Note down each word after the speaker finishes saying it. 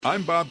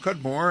I'm Bob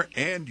Cudmore,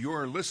 and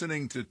you're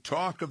listening to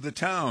Talk of the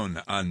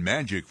Town on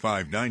Magic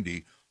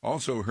 590,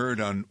 also heard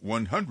on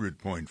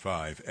 100.5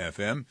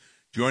 FM.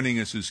 Joining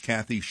us is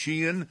Kathy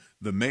Sheehan,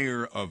 the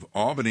mayor of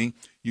Albany.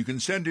 You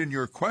can send in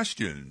your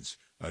questions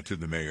to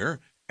the mayor.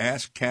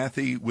 Ask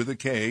Kathy with a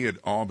K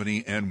at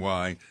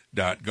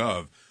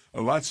albanyny.gov.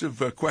 Lots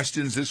of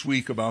questions this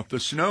week about the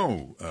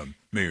snow,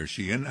 Mayor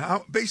Sheehan.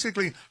 How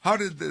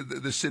did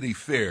the city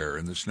fare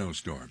in the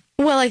snowstorm?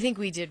 Well, I think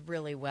we did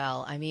really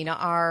well. I mean,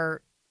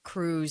 our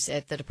crews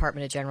at the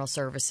Department of General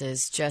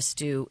Services just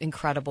do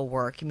incredible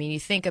work. I mean, you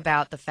think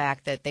about the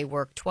fact that they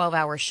work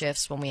 12-hour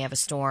shifts when we have a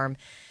storm,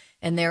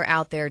 and they're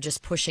out there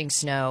just pushing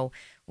snow.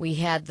 We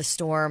had the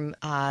storm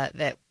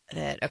that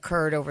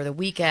occurred over the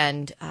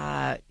weekend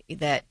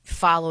that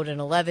followed an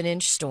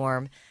 11-inch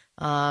storm.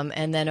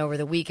 And then over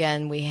the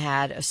weekend, we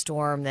had a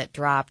storm that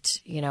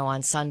dropped,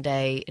 on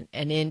Sunday,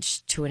 an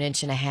inch to an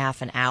inch and a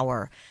half an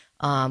hour,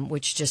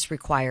 which just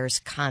requires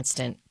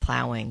constant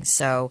plowing.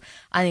 So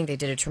I think they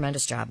did a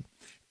tremendous job.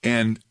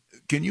 And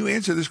can you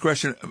answer this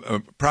question?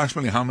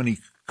 Approximately how many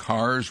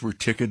cars were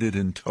ticketed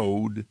and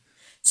towed?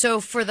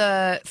 So for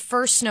the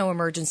first snow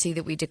emergency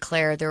that we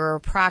declared, there were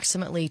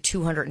approximately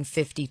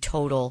 250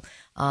 total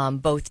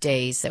both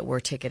days that were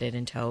ticketed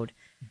and towed.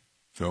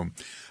 So,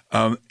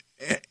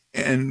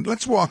 and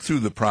let's walk through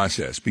the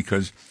process,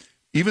 because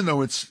even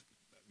though it's,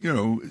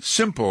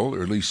 simple,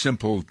 or at least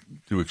simple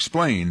to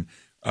explain,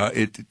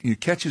 it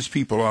catches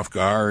people off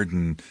guard,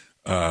 and,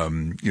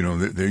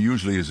 there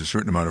usually is a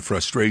certain amount of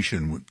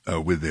frustration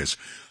with this.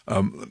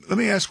 Let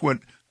me ask, what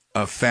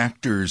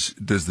factors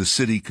does the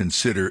city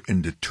consider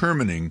in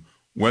determining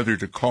whether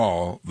to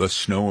call the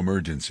snow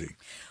emergency?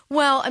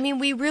 Well, I mean,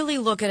 we really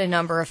look at a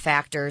number of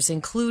factors,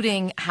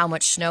 including how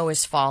much snow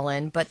has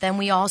fallen, but then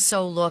we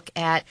also look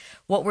at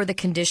what were the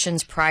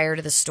conditions prior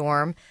to the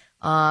storm,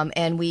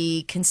 and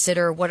we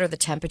consider what are the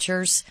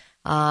temperatures.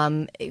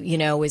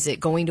 Is it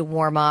going to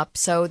warm up?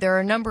 So there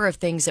are a number of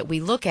things that we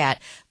look at,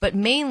 but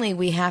mainly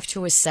we have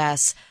to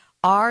assess,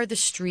 are the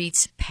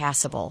streets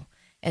passable?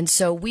 And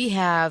so we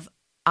have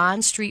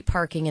on-street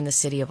parking in the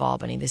city of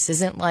Albany. This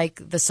isn't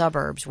like the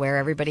suburbs where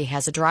everybody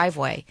has a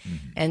driveway.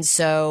 Mm-hmm. And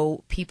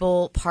so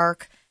people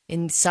park,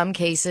 in some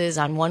cases,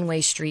 on one-way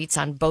streets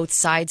on both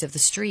sides of the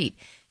street.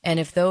 And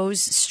if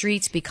those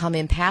streets become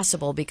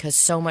impassable because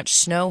so much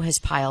snow has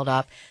piled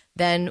up,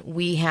 then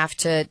we have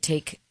to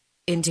take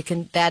into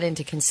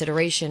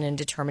consideration in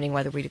determining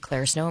whether we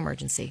declare a snow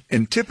emergency.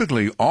 And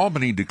typically,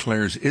 Albany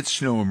declares its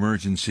snow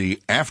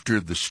emergency after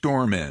the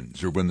storm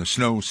ends, or when the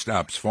snow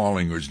stops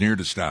falling or is near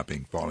to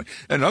stopping falling.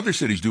 And other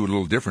cities do it a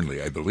little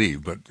differently, I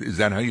believe. But is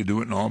that how you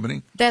do it in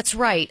Albany? That's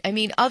right. I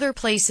mean, other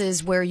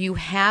places where you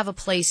have a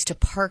place to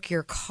park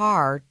your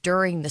car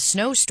during the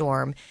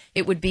snowstorm,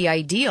 it would be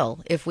ideal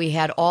if we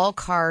had all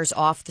cars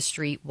off the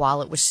street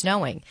while it was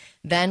snowing.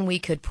 Then we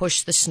could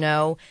push the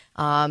snow,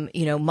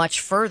 much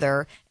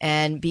further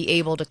and be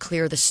able to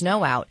clear the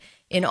snow out.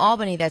 In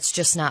Albany, that's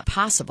just not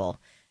possible.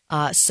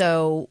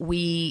 So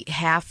we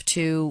have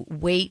to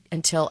wait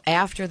until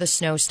after the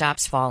snow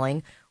stops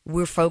falling.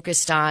 We're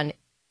focused on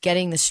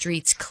getting the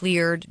streets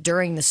cleared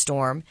during the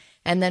storm.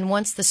 And then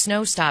once the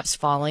snow stops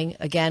falling,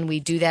 again, we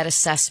do that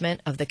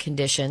assessment of the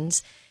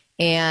conditions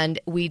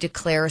and we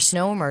declare a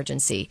snow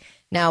emergency.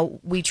 Now,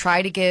 we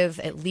try to give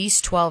at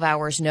least 12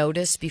 hours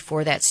notice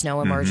before that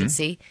snow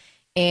emergency,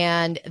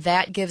 and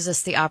that gives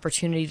us the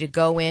opportunity to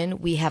go in.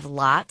 We have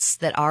lots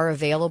that are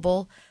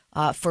available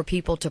for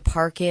people to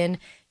park in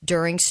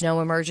during snow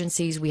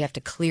emergencies. We have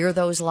to clear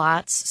those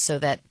lots so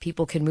that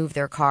people can move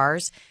their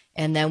cars,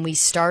 and then we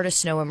start a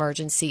snow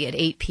emergency at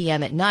 8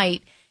 p.m. at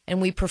night,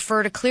 and we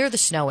prefer to clear the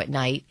snow at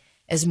night,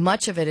 as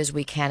much of it as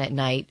we can at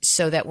night,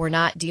 so that we're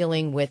not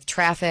dealing with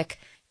traffic.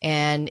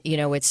 And,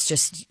 it's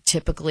just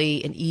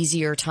typically an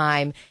easier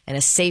time and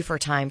a safer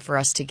time for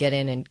us to get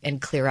in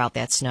and clear out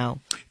that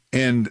snow.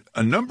 And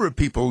a number of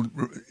people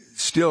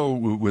still,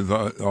 with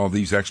all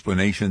these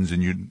explanations,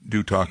 and you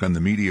do talk on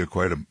the media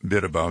quite a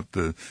bit about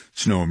the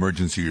snow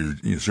emergency, or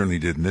you certainly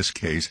did in this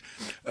case,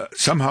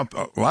 somehow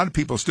a lot of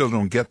people still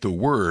don't get the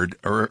word,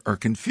 or are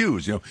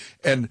confused,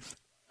 and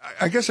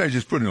I guess I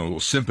just put in a little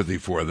sympathy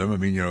for them. I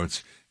mean,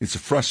 it's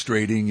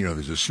frustrating.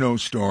 There's a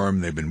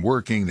snowstorm. They've been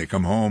working. They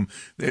come home,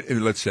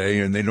 let's say,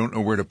 and they don't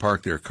know where to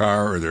park their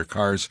car, or their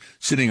car's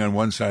sitting on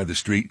one side of the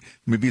street.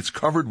 Maybe it's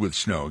covered with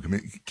snow. I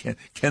mean,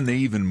 can they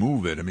even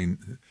move it? I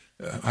mean,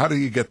 how do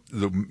you get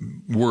the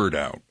word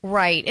out?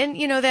 Right. And,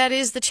 that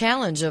is the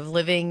challenge of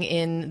living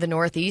in the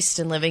Northeast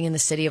and living in the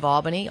city of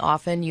Albany.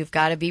 Often you've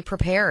got to be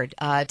prepared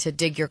to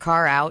dig your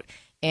car out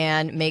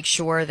and make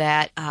sure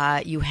that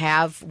you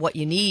have what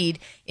you need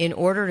in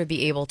order to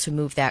be able to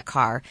move that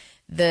car.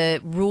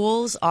 The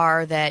rules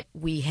are that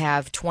we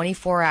have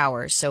 24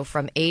 hours. So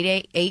from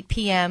 8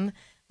 p.m.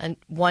 on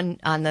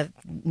the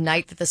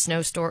night that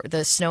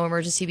the snow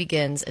emergency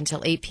begins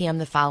until 8 p.m.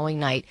 the following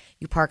night,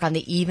 you park on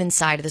the even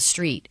side of the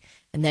street.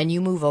 And then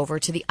you move over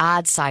to the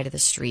odd side of the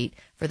street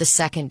for the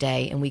second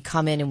day, and we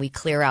come in and we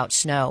clear out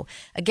snow.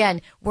 Again,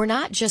 we're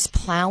not just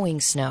plowing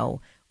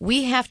snow.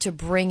 we have to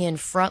bring in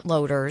front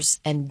loaders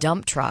and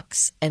dump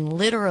trucks and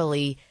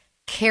literally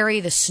carry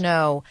the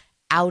snow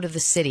out of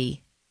the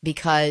city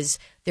because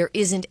there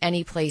isn't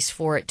any place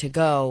for it to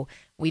go.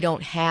 We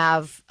don't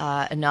have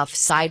enough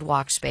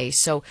sidewalk space.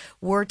 So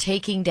we're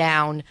taking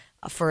down,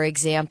 for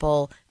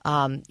example,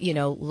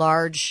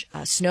 large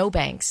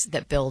snowbanks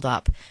that build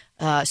up.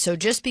 So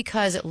just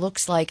because it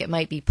looks like it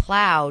might be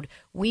plowed,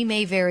 we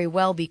may very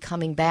well be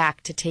coming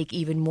back to take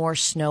even more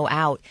snow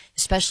out,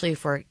 especially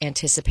if we're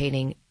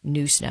anticipating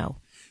new snow.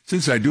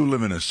 Since I do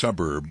live in a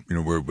suburb,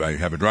 where I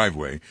have a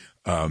driveway,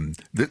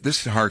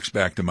 this harks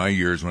back to my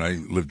years when I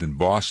lived in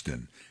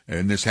Boston.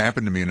 And this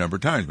happened to me a number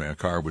of times. My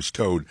car was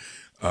towed.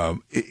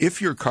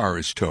 If your car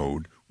is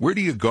towed, where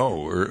do you go?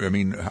 Or,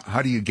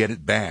 how do you get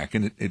it back?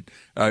 And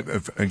I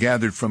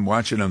gathered from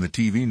watching on the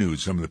TV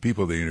news, some of the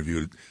people they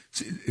interviewed,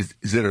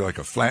 is it like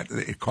a flat,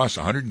 it costs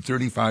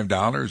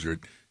 $135 or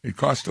it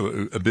costs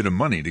a bit of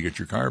money to get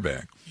your car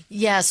back?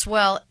 Yes,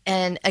 well,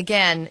 and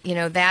again,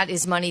 that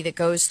is money that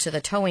goes to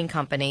the towing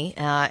company,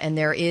 and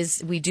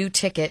we do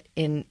ticket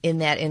in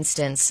that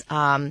instance,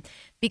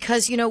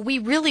 because, we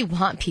really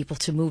want people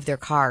to move their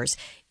cars.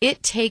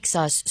 It takes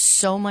us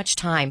so much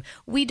time.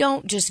 We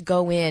don't just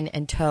go in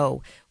and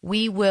tow.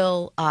 We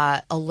will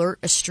alert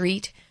a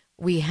street.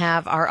 We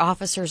have our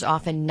officers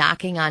often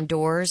knocking on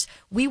doors.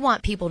 We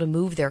want people to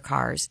move their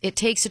cars. It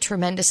takes a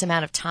tremendous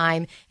amount of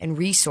time and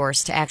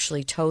resource to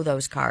actually tow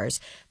those cars.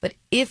 But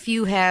if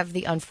you have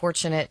the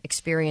unfortunate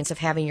experience of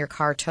having your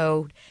car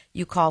towed,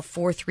 you call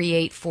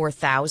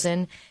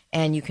 438-4000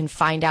 and you can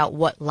find out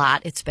what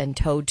lot it's been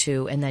towed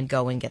to and then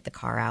go and get the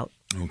car out.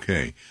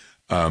 Okay.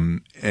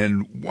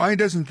 And why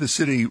doesn't the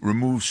city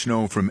remove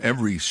snow from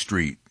every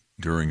street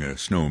during a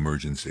snow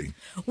emergency?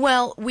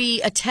 Well,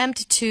 we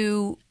attempt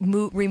to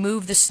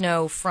remove the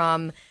snow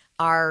from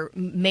our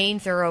main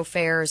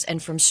thoroughfares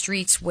and from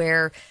streets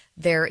where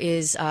there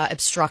is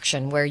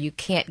obstruction, where you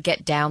can't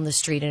get down the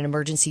street, an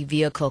emergency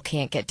vehicle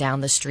can't get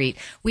down the street.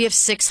 We have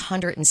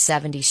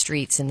 670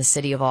 streets in the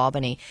city of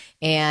Albany,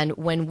 and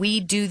when we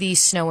do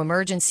these snow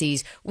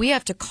emergencies, we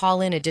have to call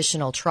in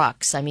additional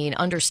trucks.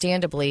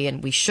 Understandably,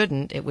 and we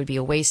shouldn't, it would be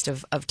a waste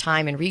of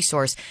time and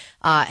resource,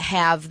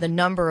 have the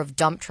number of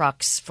dump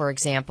trucks, for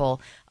example,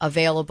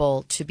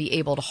 available to be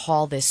able to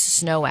haul this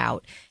snow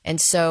out. And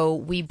so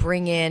we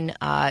bring in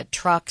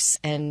trucks,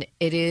 and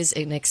it is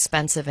an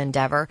expensive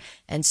endeavor.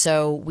 And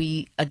so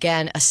we,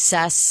 again,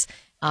 assess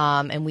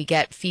and we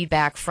get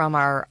feedback from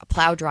our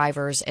plow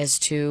drivers as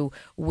to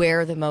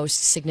where the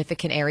most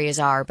significant areas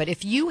are. But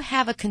if you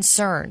have a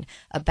concern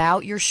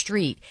about your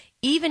street,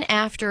 even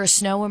after a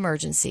snow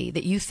emergency,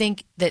 that you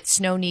think that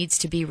snow needs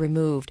to be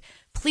removed,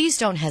 please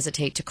don't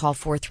hesitate to call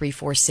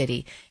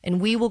 434-CITY,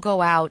 and we will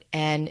go out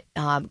and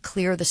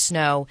clear the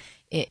snow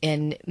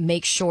and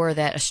make sure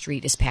that a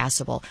street is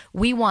passable.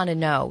 We want to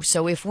know.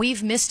 So if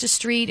we've missed a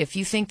street, if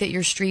you think that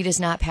your street is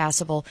not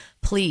passable,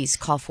 please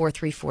call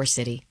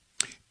 434-CITY.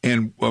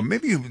 And, well,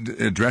 maybe you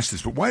addressed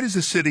this, but why does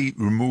the city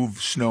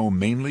remove snow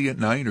mainly at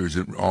night, or is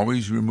it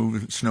always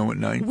remove snow at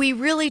night? We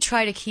really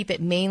try to keep it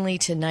mainly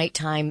to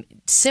nighttime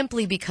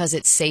simply because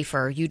it's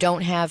safer. You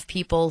don't have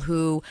people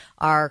who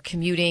are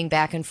commuting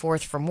back and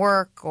forth from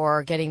work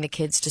or getting the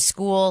kids to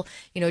school.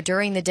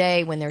 During the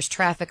day when there's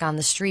traffic on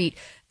the street,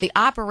 the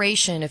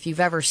operation, if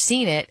you've ever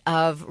seen it,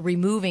 of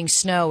removing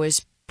snow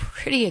is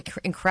pretty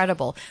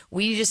incredible.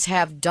 We just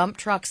have dump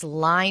trucks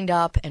lined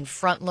up and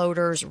front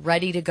loaders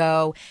ready to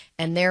go,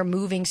 and they're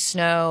moving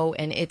snow,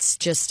 and it's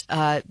just,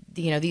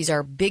 these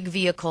are big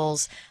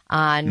vehicles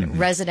on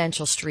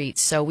residential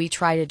streets, so we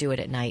try to do it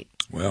at night.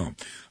 Well,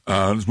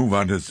 let's move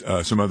on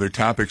to some other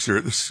topics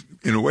here. This,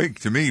 in a way,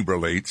 to me,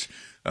 relates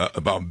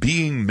about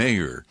being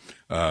mayor.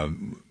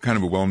 Kind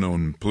of a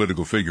well-known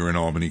political figure in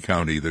Albany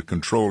County, the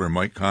controller,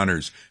 Mike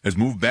Connors, has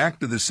moved back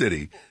to the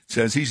city,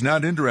 says he's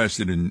not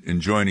interested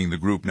in joining the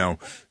group now,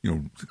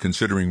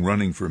 considering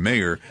running for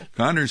mayor.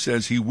 Connors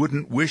says he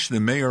wouldn't wish the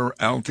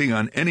mayoralty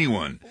on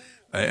anyone.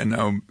 And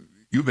now,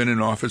 you've been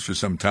in office for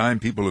some time.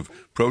 People have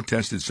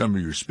protested some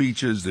of your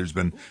speeches. There's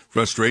been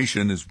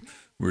frustration, as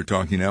we're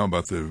talking now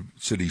about the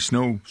city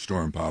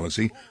snowstorm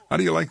policy. How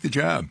do you like the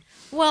job?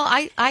 Well,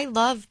 I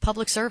love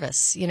public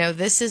service.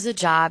 This is a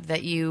job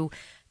that you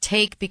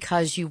take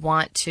because you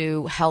want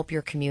to help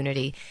your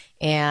community.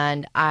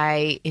 And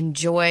I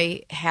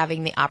enjoy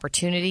having the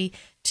opportunity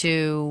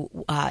to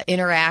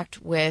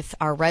interact with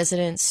our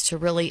residents, to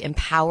really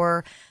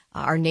empower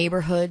our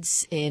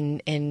neighborhoods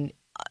in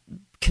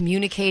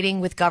communicating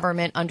with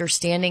government,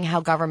 understanding how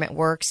government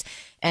works,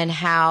 and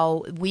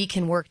how we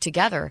can work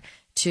together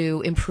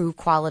to improve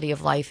quality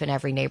of life in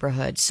every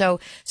neighborhood. So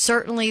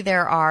certainly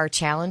there are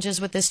challenges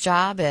with this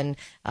job, and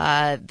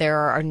there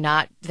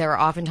are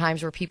often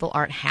times where people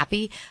aren't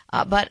happy.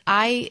 But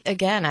I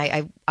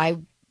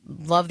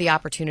love the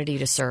opportunity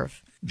to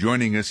serve.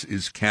 Joining us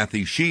is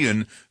Kathy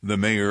Sheehan, the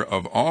mayor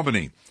of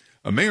Albany.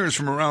 Mayors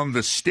from around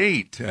the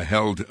state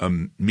held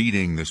a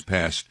meeting this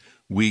past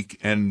week,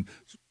 and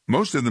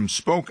most of them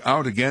spoke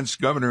out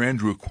against Governor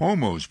Andrew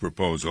Cuomo's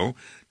proposal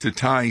to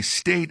tie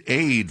state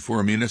aid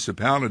for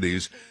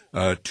municipalities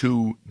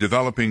to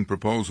developing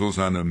proposals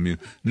on a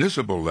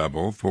municipal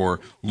level for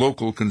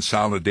local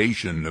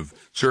consolidation of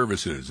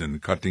services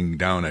and cutting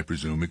down, I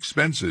presume,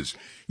 expenses.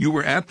 You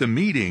were at the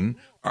meeting.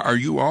 Are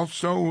you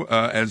also,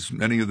 as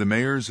many of the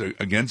mayors,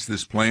 against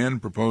this plan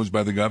proposed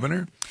by the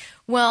governor?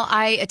 Well,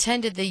 I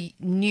attended the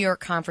New York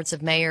Conference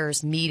of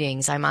Mayors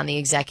meetings. I'm on the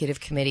executive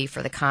committee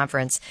for the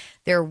conference.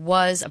 There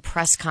was a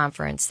press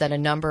conference that a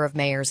number of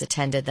mayors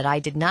attended that I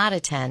did not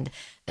attend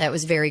that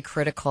was very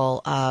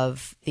critical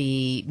of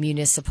the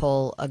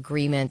municipal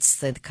agreements,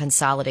 the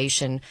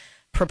consolidation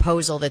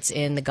proposal that's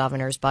in the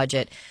governor's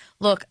budget.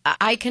 Look,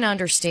 I can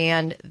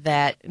understand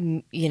that,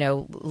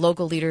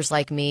 local leaders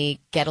like me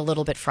get a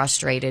little bit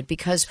frustrated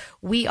because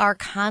we are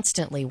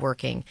constantly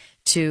working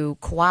to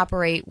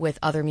cooperate with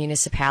other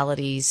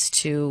municipalities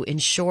to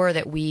ensure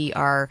that we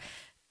are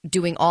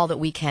doing all that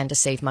we can to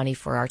save money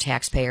for our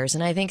taxpayers.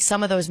 And I think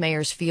some of those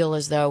mayors feel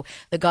as though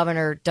the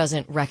governor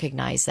doesn't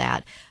recognize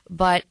that.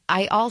 But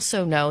I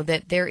also know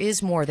that there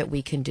is more that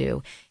we can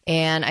do.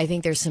 And I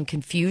think there's some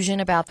confusion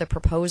about the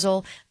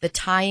proposal. The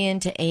tie-in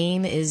to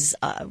AIM is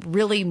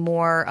really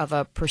more of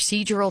a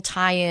procedural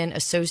tie-in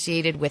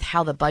associated with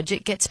how the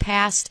budget gets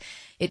passed.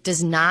 It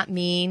does not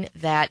mean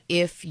that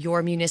if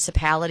your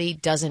municipality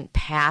doesn't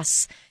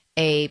pass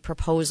a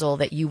proposal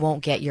that you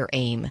won't get your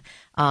AIM.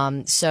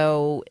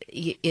 So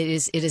it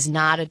is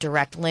not a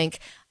direct link.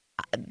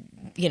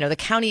 The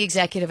county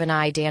executive and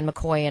I, Dan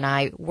McCoy and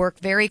I, work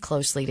very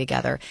closely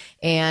together.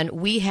 And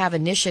we have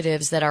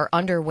initiatives that are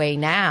underway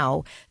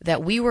now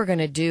that we were going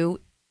to do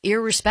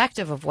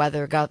irrespective of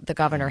whether the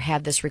governor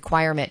had this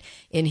requirement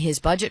in his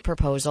budget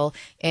proposal.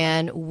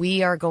 And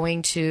we are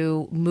going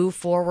to move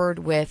forward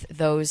with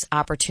those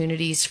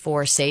opportunities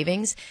for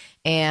savings.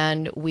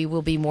 And we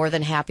will be more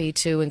than happy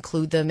to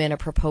include them in a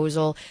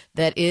proposal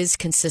that is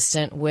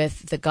consistent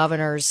with the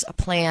governor's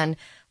plan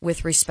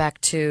with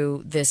respect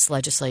to this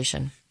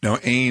legislation. Now,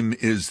 AIM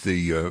is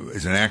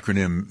is an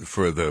acronym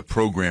for the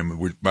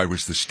program by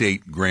which the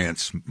state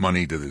grants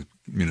money to the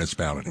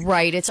municipality.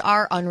 Right. It's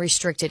our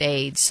unrestricted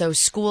aid. So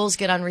schools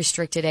get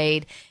unrestricted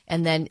aid,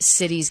 and then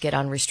cities get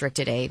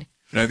unrestricted aid.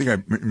 And I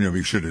think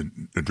we should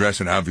address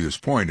an obvious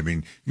point. I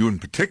mean, you in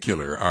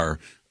particular are.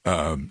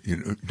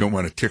 Don't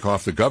want to tick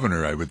off the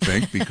governor, I would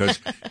think, because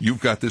you've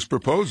got this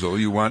proposal.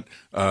 You want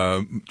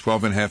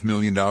 $12.5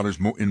 million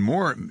in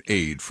more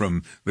aid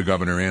from the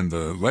governor and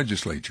the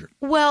legislature.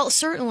 Well,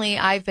 certainly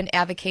I've been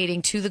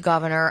advocating to the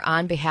governor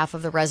on behalf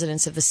of the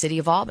residents of the city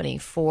of Albany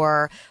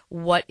for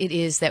what it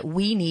is that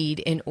we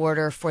need in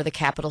order for the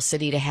capital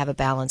city to have a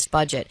balanced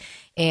budget.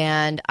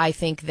 And I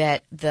think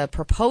that the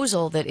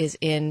proposal that is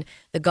in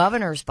the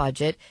governor's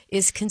budget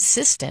is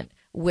consistent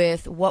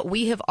with what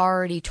we have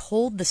already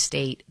told the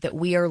state that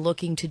we are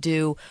looking to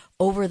do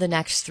over the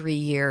next 3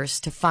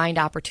 years to find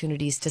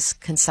opportunities to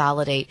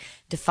consolidate,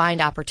 to find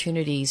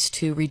opportunities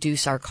to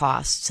reduce our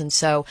costs. And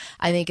so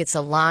I think it's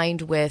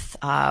aligned with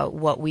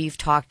what we've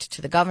talked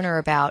to the governor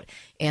about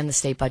and the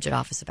state budget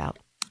office about.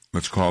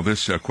 Let's call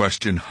this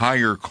question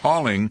Higher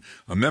Calling.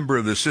 A member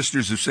of the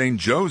Sisters of St.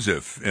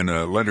 Joseph, in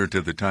a letter to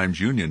the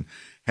Times-Union,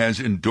 has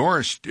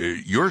endorsed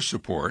your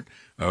support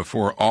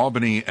for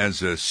Albany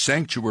as a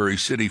sanctuary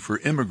city for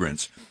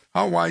immigrants.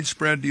 How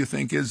widespread do you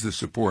think is the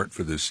support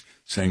for this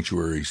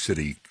sanctuary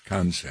city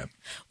concept?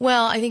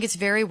 Well, I think it's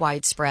very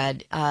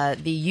widespread.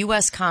 The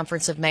U.S.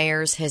 Conference of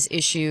Mayors has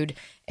issued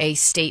a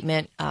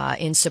statement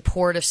in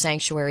support of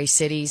sanctuary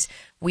cities.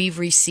 We've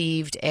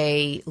received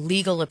a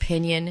legal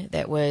opinion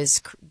that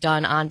was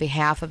done on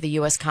behalf of the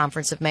U.S.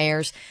 Conference of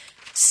Mayors,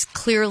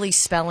 clearly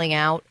spelling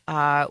out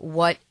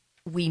what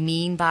we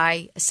mean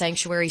by a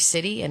sanctuary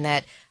city, and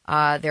that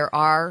there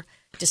are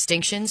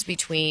distinctions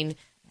between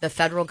the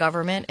federal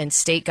government and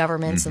state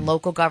governments and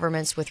local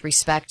governments with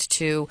respect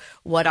to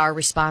what our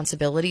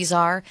responsibilities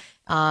are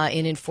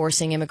in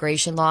enforcing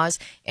immigration laws.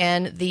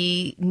 And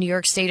the New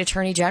York State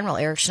Attorney General,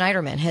 Eric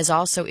Schneiderman, has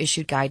also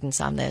issued guidance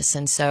on this.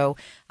 And so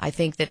I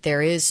think that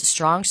there is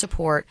strong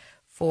support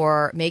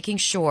for making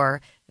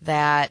sure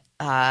that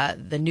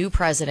the new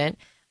president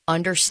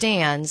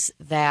understands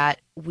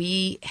that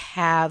we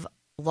have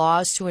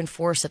laws to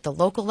enforce at the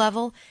local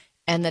level,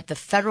 and that the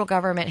federal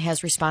government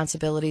has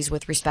responsibilities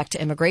with respect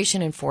to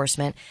immigration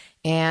enforcement,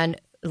 and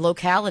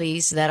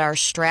localities that are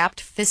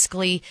strapped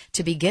fiscally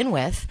to begin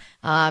with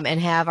and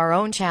have our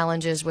own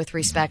challenges with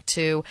respect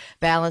to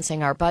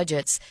balancing our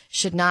budgets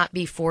should not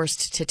be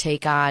forced to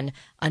take on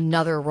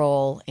another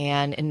role.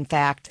 And in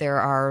fact,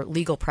 there are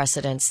legal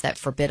precedents that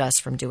forbid us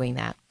from doing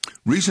that.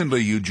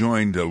 Recently, you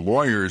joined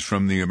lawyers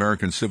from the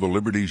American Civil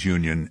Liberties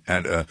Union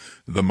at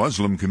the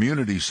Muslim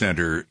Community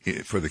Center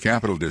for the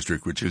Capital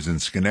District, which is in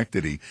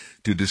Schenectady,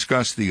 to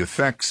discuss the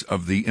effects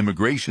of the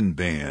immigration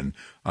ban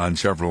on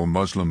several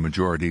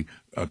Muslim-majority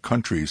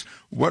countries.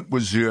 What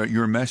was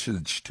your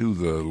message to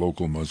the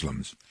local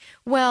Muslims?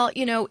 Well,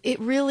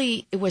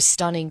 it was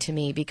stunning to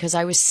me because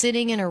I was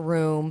sitting in a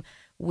room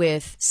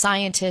with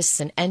scientists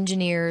and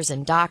engineers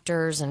and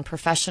doctors and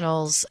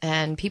professionals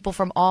and people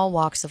from all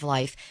walks of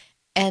life.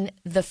 And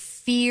the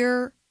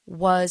fear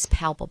was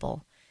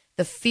palpable.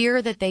 The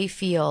fear that they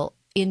feel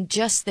in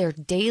just their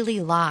daily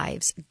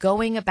lives,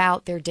 going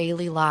about their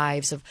daily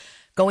lives of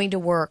going to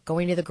work,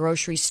 going to the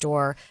grocery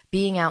store,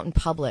 being out in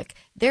public.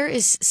 There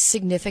is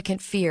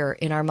significant fear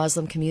in our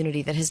Muslim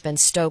community that has been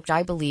stoked,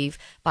 I believe,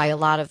 by a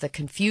lot of the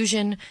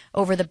confusion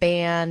over the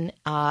ban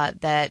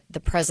that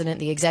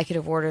the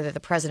executive order that the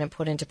president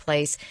put into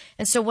place.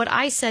 And so what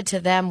I said to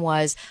them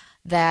was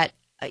that,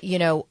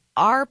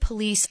 our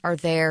police are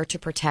there to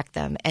protect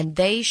them, and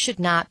they should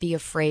not be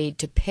afraid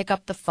to pick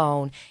up the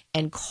phone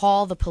and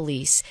call the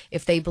police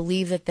if they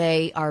believe that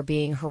they are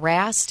being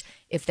harassed,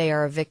 if they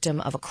are a victim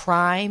of a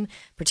crime,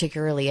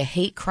 particularly a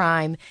hate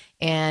crime,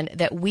 and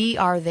that we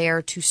are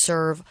there to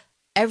serve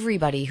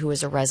everybody who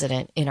is a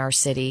resident in our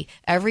city,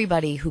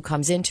 everybody who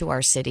comes into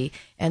our city,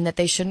 and that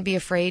they shouldn't be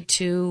afraid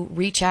to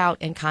reach out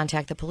and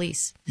contact the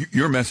police.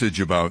 Your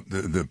message about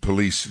the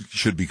police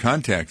should be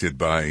contacted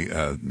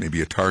by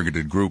maybe a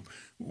targeted group,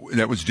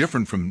 that was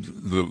different from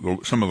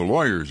some of the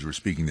lawyers who were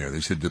speaking there. They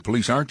said the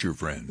police aren't your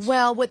friends.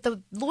 Well, what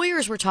the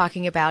lawyers were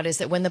talking about is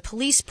that when the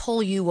police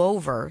pull you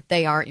over,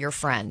 they aren't your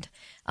friend.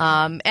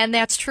 And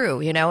that's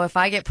true. If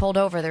I get pulled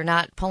over, they're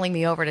not pulling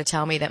me over to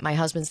tell me that my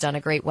husband's done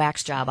a great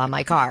wax job on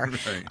my car.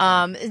 Right.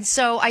 And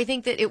so I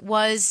think that it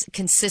was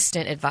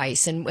consistent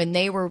advice. And when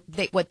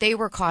what they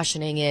were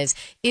cautioning is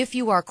if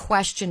you are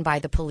questioned by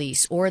the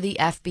police or the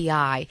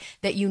FBI,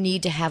 that you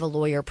need to have a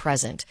lawyer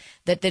present,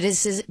 that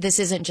this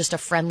isn't just a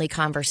friendly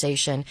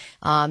conversation.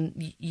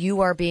 You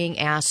are being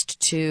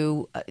asked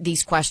to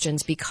these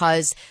questions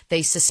because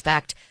they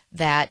suspect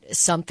that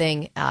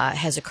something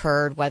has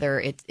occurred, whether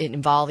it's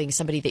involving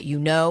somebody that you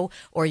know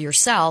or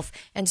yourself.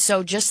 And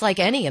so just like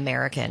any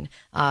American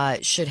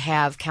should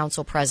have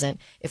counsel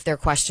present if they're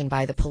questioned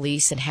by the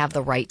police and have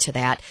the right to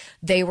that,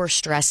 they were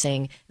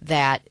stressing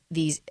that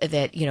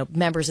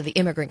members of the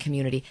immigrant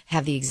community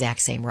have the exact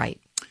same right.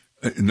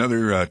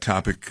 Another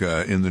topic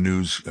in the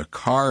news,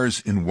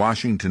 cars in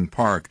Washington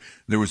Park.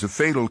 There was a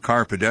fatal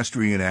car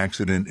pedestrian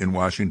accident in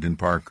Washington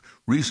Park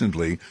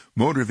recently.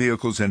 Motor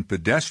vehicles and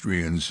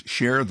pedestrians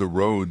share the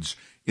roads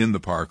in the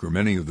park, or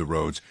many of the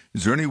roads.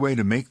 Is there any way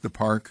to make the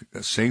park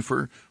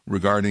safer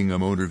regarding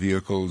motor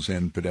vehicles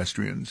and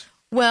pedestrians?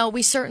 Well,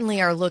 we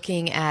certainly are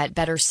looking at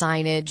better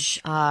signage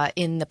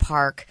in the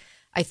park.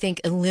 I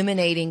think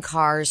eliminating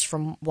cars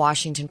from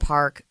Washington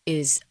Park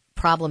is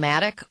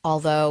problematic,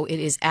 although it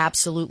is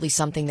absolutely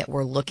something that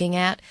we're looking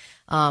at.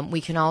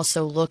 We can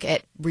also look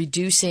at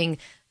reducing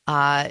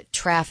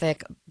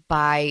traffic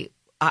by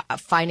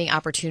finding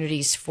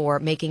opportunities for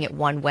making it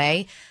one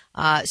way.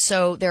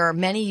 So there are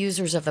many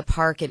users of the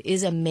park. It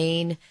is a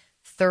main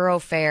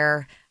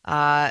thoroughfare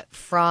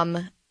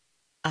from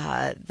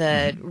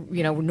the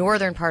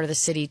northern part of the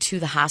city to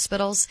the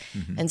hospitals.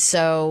 Mm-hmm. And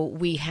so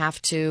we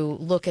have to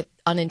look at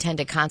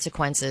unintended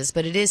consequences,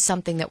 but it is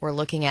something that we're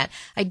looking at.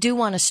 I do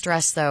want to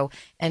stress, though,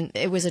 and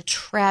it was a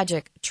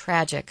tragic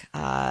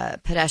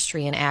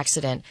pedestrian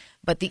accident,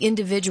 but the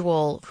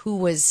individual who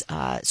was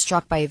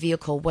struck by a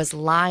vehicle was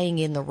lying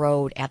in the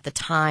road at the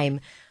time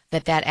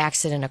that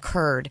accident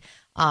occurred.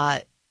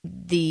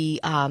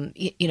 The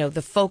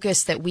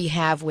focus that we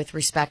have with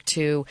respect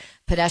to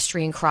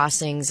pedestrian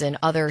crossings and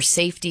other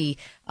safety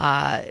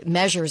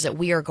measures that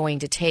we are going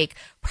to take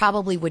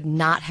probably would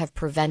not have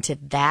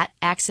prevented that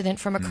accident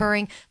from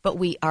occurring, but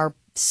we are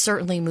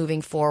certainly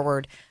moving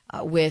forward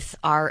with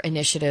our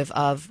initiative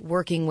of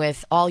working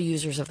with all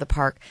users of the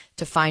park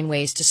to find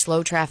ways to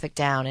slow traffic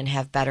down and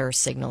have better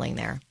signaling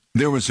there.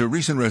 There was a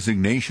recent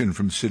resignation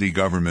from city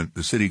government.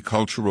 The city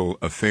cultural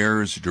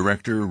affairs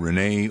director,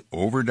 Renee,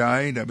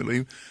 died, I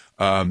believe.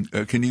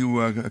 Can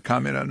you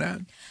comment on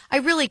that? I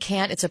really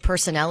can't. It's a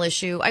personnel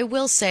issue. I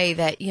will say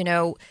that,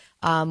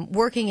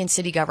 working in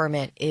city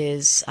government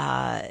is,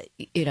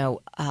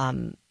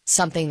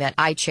 something that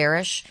I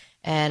cherish.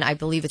 And I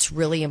believe it's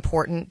really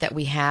important that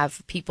we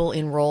have people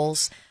in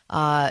roles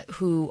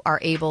who are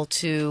able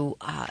to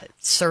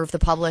serve the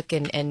public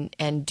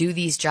and do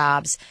these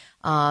jobs.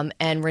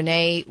 And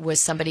Renee was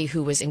somebody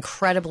who was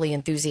incredibly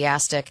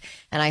enthusiastic,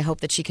 and I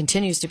hope that she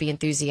continues to be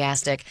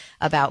enthusiastic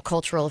about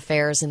cultural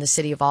affairs in the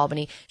city of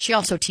Albany. She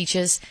also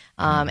teaches,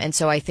 and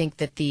so I think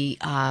that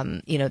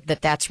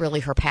that's really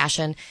her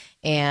passion,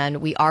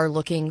 and we are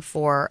looking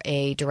for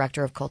a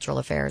director of cultural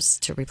affairs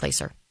to replace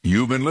her.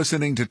 You've been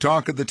listening to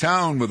Talk of the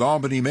Town with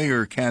Albany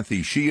Mayor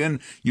Kathy Sheehan.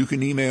 You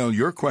can email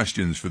your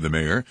questions for the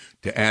mayor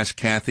to Ask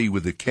Kathy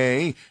with a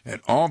K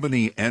at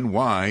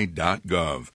albanyny.gov.